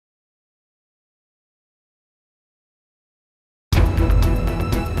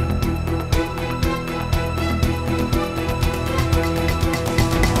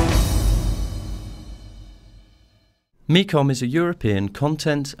Mecom is a European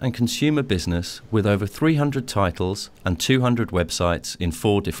content and consumer business with over 300 titles and 200 websites in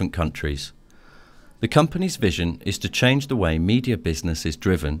 4 different countries. The company's vision is to change the way media business is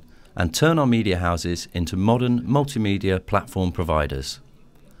driven and turn our media houses into modern multimedia platform providers.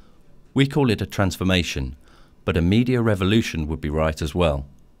 We call it a transformation, but a media revolution would be right as well.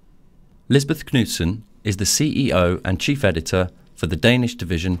 Lisbeth Knudsen is the CEO and chief editor for the Danish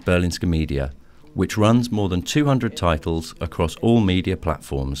division Berlingske Media, which runs more than 200 titles across all media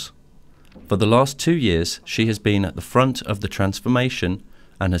platforms. For the last 2 years, she has been at the front of the transformation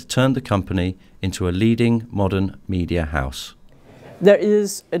and has turned the company into a leading modern media house. There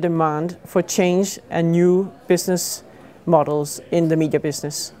is a demand for change and new business models in the media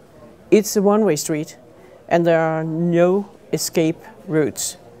business. It's a one-way street, and there are no escape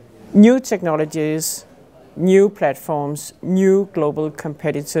routes. New technologies, new platforms, new global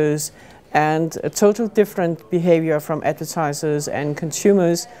competitors, and a total different behavior from advertisers and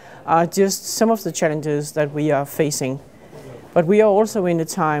consumers are just some of the challenges that we are facing. But we are also in a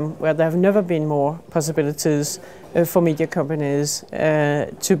time where there have never been more possibilities for media companies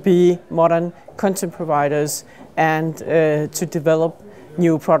to be modern content providers and to develop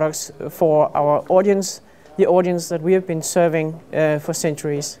new products for our audience, the audience that we have been serving for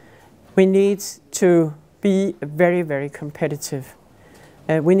centuries. We need to be very, very competitive.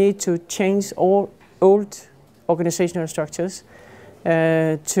 We need to change all old organizational structures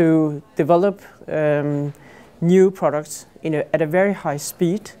to develop new products at a very high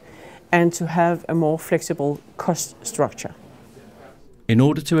speed and to have a more flexible cost structure. In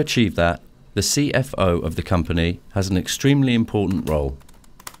order to achieve that, the CFO of the company has an extremely important role.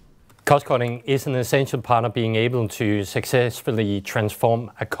 Cost cutting is an essential part of being able to successfully transform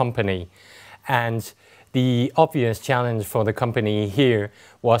a company. And the obvious challenge for the company here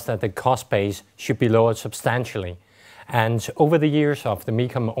was that the cost base should be lowered substantially. And over the years of the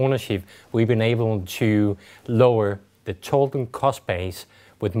Mecom ownership, we've been able to lower the total cost base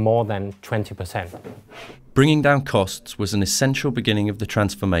with more than 20%. Bringing down costs was an essential beginning of the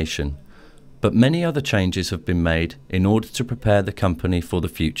transformation, but many other changes have been made in order to prepare the company for the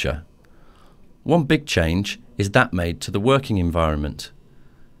future. One big change is that made to the working environment.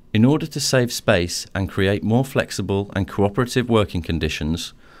 In order to save space and create more flexible and cooperative working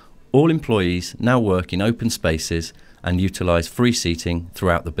conditions, all employees now work in open spaces and utilise free seating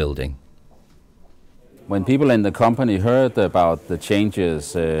throughout the building. When people in the company heard about the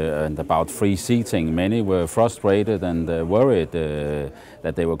changes and about free seating, many were frustrated and worried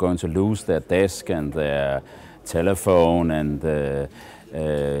that they were going to lose their desk and their telephone and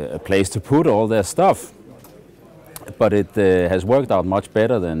a place to put all their stuff. But it has worked out much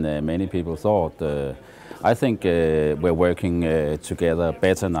better than many people thought. I think we're working together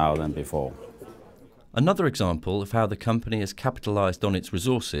better now than before. Another example of how the company has capitalised on its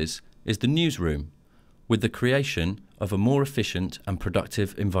resources is the newsroom, with the creation of a more efficient and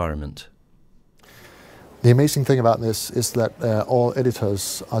productive environment. The amazing thing about this is that all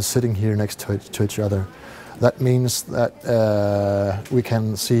editors are sitting here next to each other. That means that we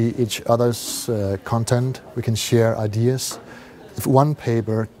can see each other's content, we can share ideas. If one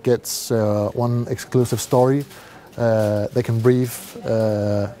paper gets one exclusive story, they can brief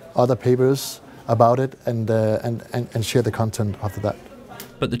other papers about it and share the content after that.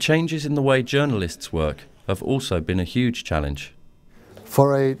 But the changes in the way journalists work have also been a huge challenge.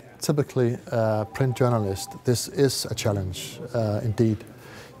 For a typically print journalist, this is a challenge indeed,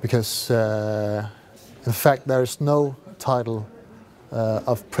 because in fact there is no title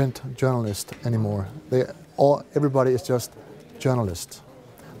of print journalist anymore. Everybody is just journalist.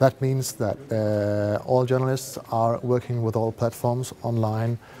 That means that all journalists are working with all platforms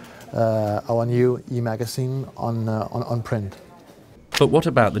online, our new e-magazine on print. But what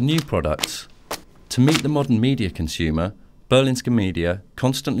about the new products? To meet the modern media consumer, Berlingske Media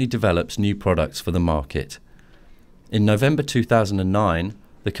constantly develops new products for the market. In November 2009,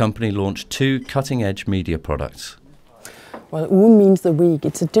 the company launched 2 cutting-edge media products. Well, Ugen means the week.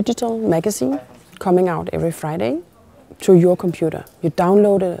 It's a digital magazine coming out every Friday to your computer. You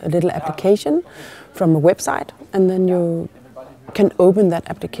download a little application from a website, and then you can open that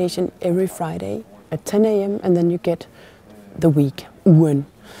application every Friday at 10 a.m. and then you get the week, Ugen.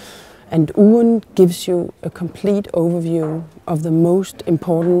 And Ugen gives you a complete overview of the most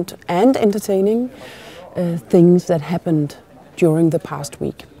important and entertaining things that happened during the past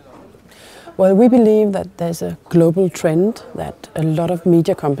week. Well, we believe that there's a global trend that a lot of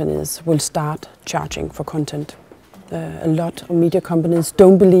media companies will start charging for content. A lot of media companies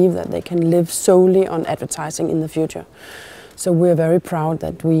don't believe that they can live solely on advertising in the future. So we're very proud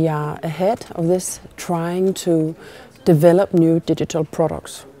that we are ahead of this, trying to develop new digital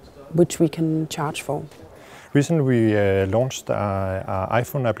products, which we can charge for. Recently we launched an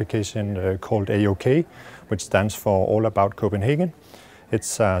iPhone application called AOK, which stands for All About Copenhagen.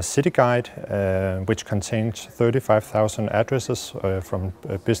 It's a city guide which contains 35,000 addresses from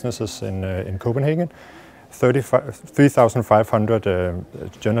businesses in Copenhagen, 3,500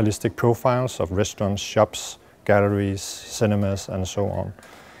 journalistic profiles of restaurants, shops, galleries, cinemas and so on.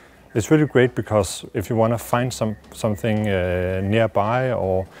 It's really great because if you want to find something nearby,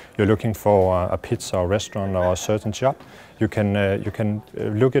 or you're looking for a pizza or restaurant or a certain shop, you can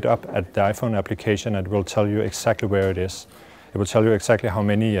look it up at the iPhone application and it will tell you exactly where it is. It will tell you exactly how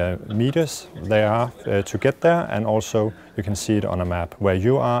many meters there are to get there, and also you can see it on a map where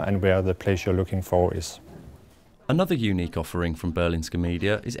you are and where the place you're looking for is. Another unique offering from Berlingske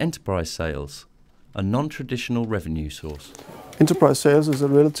Media is enterprise sales, a non-traditional revenue source. Enterprise sales is a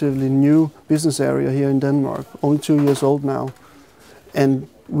relatively new business area here in Denmark, only 2 years old now. And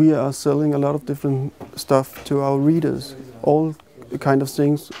we are selling a lot of different stuff to our readers, all kind of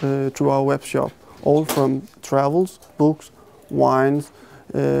things through our web shop, all from travels, books, wines,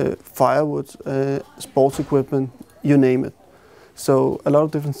 firewood, sports equipment, you name it. So a lot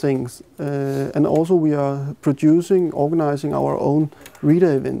of different things. And also we are organizing our own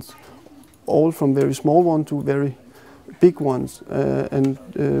reader events, all from very small ones to very big ones.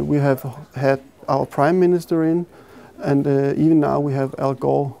 We have had our Prime Minister in, and even now we have Al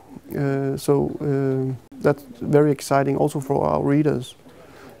Gore. That's very exciting also for our readers.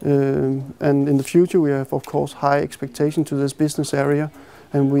 And in the future we have of course high expectation to this business area,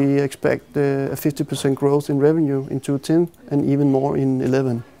 and we expect a 50% growth in revenue in 2010 and even more in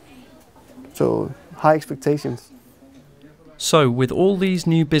 2011. So high expectations. So with all these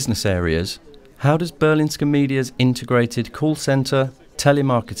new business areas, how does Berlingske Media's integrated call centre,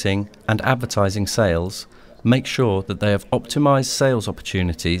 telemarketing and advertising sales make sure that they have optimised sales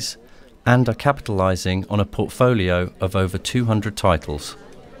opportunities and are capitalising on a portfolio of over 200 titles?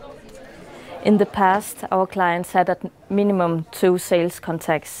 In the past, our clients had at minimum 2 sales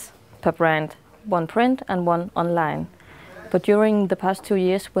contacts per brand, 1 print and 1 online. But during the past 2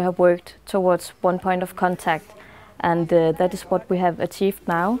 years we have worked towards 1 point of contact, and that is what we have achieved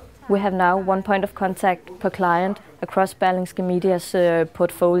now. We have now 1 point of contact per client across Berlingske Media's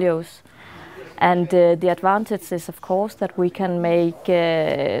portfolios. And the advantage is of course that we can make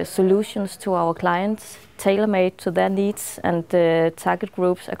solutions to our clients tailor-made to their needs and target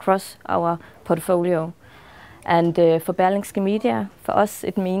groups across our portfolio. And for Berlingske Media, for us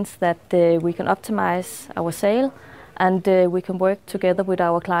it means that we can optimize our sale, and we can work together with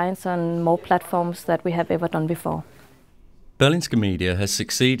our clients on more platforms that we have ever done before. Berlingske Media has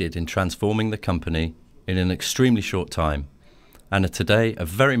succeeded in transforming the company in an extremely short time, and are today a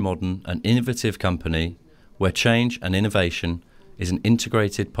very modern and innovative company where change and innovation is an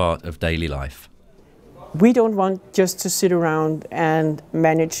integrated part of daily life. We don't want just to sit around and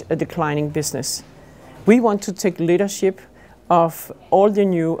manage a declining business. We want to take leadership of all the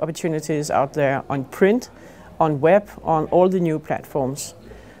new opportunities out there on print, on web, on all the new platforms.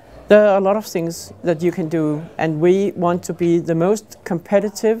 There are a lot of things that you can do, and we want to be the most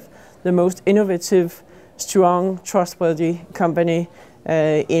competitive, the most innovative, strong, trustworthy company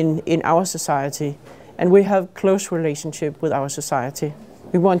in our society. And we have close relationship with our society.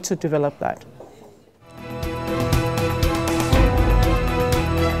 We want to develop that.